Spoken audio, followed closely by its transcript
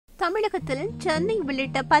தமிழகத்தில் சென்னை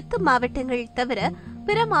உள்ளிட்ட 10 மாவட்டங்கள் தவிர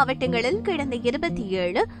பிற மாவட்டங்களில் கடந்த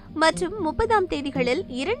 27 மற்றும் 30ஆம் தேதிகளில்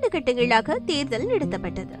 2 கட்டங்களாக தேர்தல்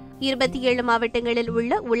நடத்தப்பட்டது. 27 மாவட்டங்களில்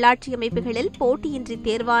உள்ள உள்ளாட்சி அமைப்புகளில் போட்டியின்றி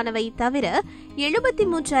தேர்வானவை தவிர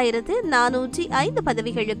 73,405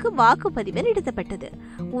 பதவிகளுக்கு வாக்குப்பதிவு நடத்தப்பட்டது.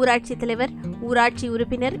 ஊராட்சி தலைவர், ஊராட்சி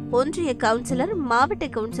உறுப்பினர், ஒன்றிய கவுன்சிலர், மாவட்ட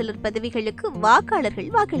கவுன்சிலர் பதவிகளுக்கு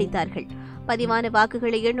வாக்காளர்கள் வாக்களித்தார்கள். பதிவான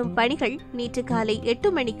வாக்குகளை எண்ணும் பணிகள் நேற்று காலை 8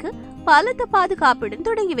 மணிக்கு பலத்த பாதுகாப்புடன்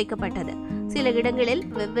தொடங்கி வைக்கப்பட்டது. சில இடங்களில்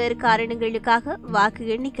வெவ்வேறு காரணங்களுக்காக வாக்கு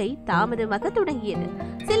எண்ணிக்கை தாமதமாக தொடங்கியது.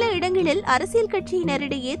 சில இடங்களில் அரசியல்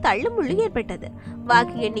கட்சியினரிடையே தள்ளுமுள்ளு ஏற்பட்டது.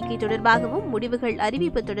 வாக்கு எண்ணிக்கை தொடர்பாகவும் முடிவுகள்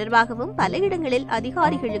அறிவிப்பு தொடர்பாகவும் பல இடங்களில்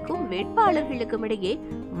அதிகாரிகளுக்கும் வேட்பாளர்களுக்கும் இடையே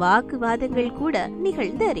வாக்குவாதங்கள் கூட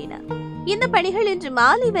நிகழ்ந்தேறின. இந்த பணிகள் இன்று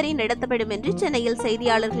மாலை வரை நடத்தப்படும் என்று சென்னையில்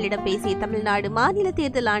செய்தியாளர்களிடம் பேசிய தமிழ்நாடு மாநில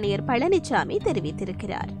தேர்தல் ஆணையர் பழனிசாமி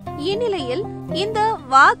தெரிவித்திருக்கிறார். இந்நிலையில் இந்த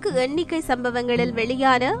வாக்கு எண்ணிக்கை சம்பவங்களில்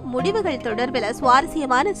வெளியான முடிவுகள் தொடர்பில்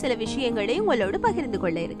சுவாரஸ்யமான சில விஷயங்களை உங்களோடு பகிர்ந்து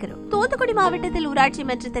கொள்ள இருக்கிறோம். தூத்துக்குடி மாவட்டத்தில் ஊராட்சி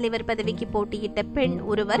மன்ற தலைவர் பதவிக்கு போட்டியிட்ட பெண்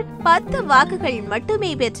ஒருவர் 10 வாக்குகள்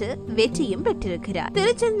மட்டுமே பெற்று வெற்றியும் பெற்றிருக்கிறார்.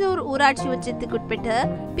 திருச்செந்தூர் ஊராட்சி ஒன்றியத்துக்குட்பட்ட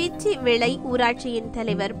பிச்சி விளை ஊராட்சியின்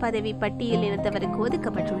தலைவர் பதவி பட்டியல் இனத்தவருக்கு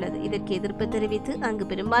ஒதுக்கப்பட்டுள்ளது. இதற்கு எதிர்ப்பு தெரிவித்து அங்கு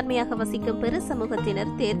பெரும்பான்மையாக வசிக்கும் பிற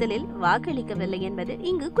சமூகத்தினர் தேர்தலில் வாக்களிக்கவில்லை என்பது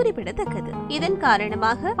இங்கு குறிப்பிடத்தக்கது. இதன்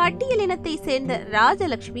காரணமாக பட்டியல் இனத்தை சேர்ந்த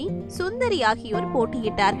ராஜலட்சுமி, சுந்தரி ஆகியோர்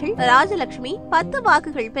போட்டியிட்டார்கள். ராஜலட்சுமி 10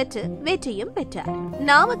 வாக்குகள் பெற்று வெற்றியும் பெற்றார்.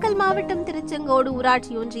 நாமக்கல் மாவட்டம் திருச்செங்கோடு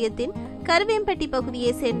ஊராட்சி ஒன்றியத்தின் கருவேம்பட்டி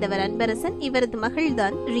பகுதியை சேர்ந்தவர் அன்பரசன். இவரது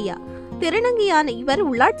மகள்தான் ரியா. திருநங்கையான இவர்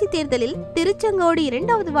உள்ளாட்சி தேர்தலில் திருச்செங்கோடு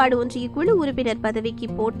 2வது வார்டு ஒன்றிய குழு உறுப்பினர் பதவிக்கு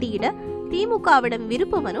போட்டியிட திமுகவிடம்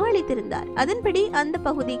விருப்ப மனு அளித்திருந்தார். அதன்படி அந்த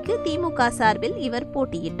பகுதிக்கு திமுக சார்பில் இவர்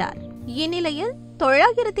போட்டியிட்டார். இந்நிலையில்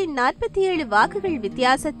 947 வாக்குகள்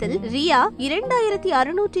வித்தியாசத்தில் ரியா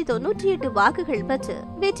 2698 வாக்குகள் பெற்று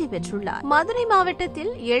வெற்றி பெற்றுள்ளார். மதுரை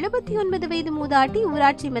மாவட்டத்தில் 79 வயது மூதாட்டி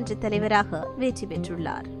ஊராட்சி மன்ற தலைவராக வெற்றி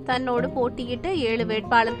பெற்றுள்ளார். தன்னோடு போட்டியிட்ட 7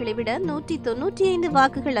 வேட்பாளர்களை விட 195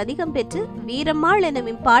 வாக்குகள் அதிகம் பெற்று வீரம்மாள்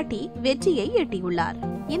எனும் பாட்டி வெற்றியை எட்டியுள்ளார்.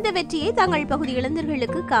 இந்த வெற்றியை தங்கள் பகுதி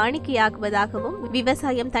இளைஞர்களுக்கு காணிக்கையாக்குவதாகவும்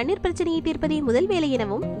விவசாயம், தண்ணீர் பிரச்சனையை தீர்ப்பதே முதல் வேலை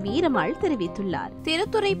எனவும் வீரம்மாள் தெரிவித்துள்ளார்.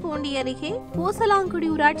 திருத்துறைப்பூண்டி அருகே பூசலாங்குடி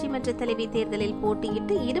ஊராட்சி மன்ற தலைவி தேர்தலில்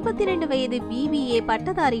போட்டியிட்டு 22 வயது BBA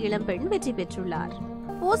பட்டதாரி இளம்பெண் வெற்றி பெற்றுள்ளார்.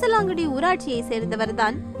 பூசலாங்குடி ஊராட்சியை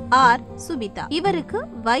சேர்ந்தவர்தான் ஆர் சுபிதா. இவருக்கு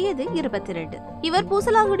வயது 22. இவர்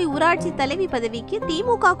பூசலாங்குடி ஊராட்சி தலைவி பதவிக்கு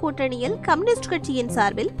திமுக கூட்டணியில் கம்யூனிஸ்ட் கட்சியின்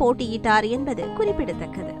சார்பில் போட்டியிட்டார் என்பது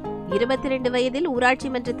குறிப்பிடத்தக்கது. 22 வயதில் ஊராட்சி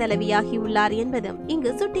மன்ற தலைவியாகியுள்ளார் என்பதும்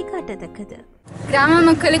இங்கு சுட்டிக்காட்டத்தக்கது. கிராம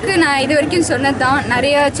மக்களுக்கு நான் இது வரைக்கும் சொன்னதான்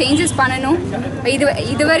நிறைய சேஞ்சஸ் பண்ணணும்.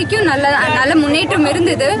 இது வரைக்கும் நல்ல முன்னேற்றம்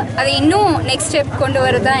இருந்தது. அதை இன்னும் நெக்ஸ்ட் ஸ்டெப் கொண்டு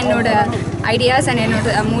வரதான் என்னோட ஐடியாஸ் அண்ட்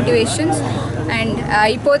என்னோட மோட்டிவேஷன்ஸ். அண்ட்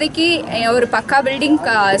இப்போதைக்கு ஒரு பக்கா பில்டிங்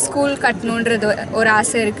ஸ்கூல் கட்டணுன்றது ஒரு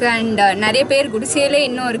ஆசை இருக்குது. அண்ட் நிறைய பேர் குடிசையிலே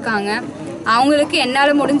இன்னும் இருக்காங்க. அவங்களுக்கு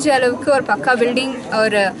என்னால் முடிஞ்ச அளவுக்கு ஒரு பக்கா பில்டிங்,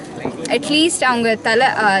 ஒரு அட்லீஸ்ட் அவங்க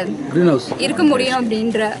இருக்க முடியும்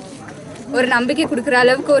அப்படின்ற ஒரு நம்பிக்கை கொடுக்குற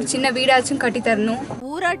அளவுக்கு ஒரு சின்ன வீடாச்சும் கட்டி தரணும்.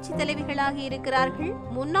 ஊராட்சி தலைவிகளாக இருக்கிறார்கள்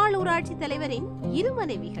முன்னாள் ஊராட்சி தலைவரின் 2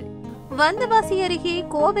 மனைவிகள். வந்தவாசி அருகே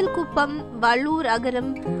கோவில்குப்பம், வள்ளூர் அகரம்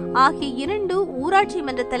ஆகிய 2 ஊராட்சி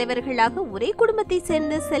மன்ற தலைவர்களாக ஒரே குடும்பத்தை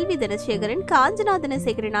சேர்ந்த செல்வி தனசேகரன், காஞ்சனா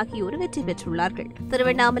தனசேகரன் ஆகியோர் வெற்றி பெற்றுள்ளார்கள்.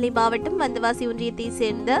 திருவண்ணாமலை மாவட்டம் வந்தவாசி ஒன்றியத்தை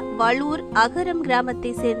சேர்ந்த வள்ளூர் அகரம்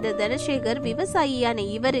கிராமத்தை சேர்ந்த தனசேகர் விவசாயியான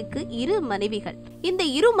இவருக்கு 2 மனைவிகள். இந்த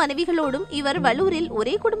 2 மனைவிகளோடும் இவர் வள்ளூரில்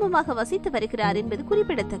ஒரே குடும்பமாக வசித்து வருகிறார் என்பது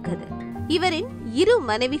குறிப்பிடத்தக்கது. இவரின் 2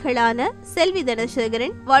 மனைவிகளான செல்வி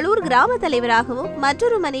தனசேகரன் வள்ளூர் கிராம தலைவராகவும்,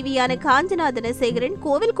 மற்றொரு மனைவியான காஞ்சனா தனசேகரன்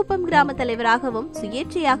கோவில்குப்பம் கிராம தலைவராகவும்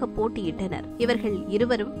சுயேட்சையாக போட்டியிட்டனர். இவர்கள்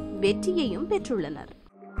இருவரும் வெற்றியையும் பெற்றுள்ளனர்.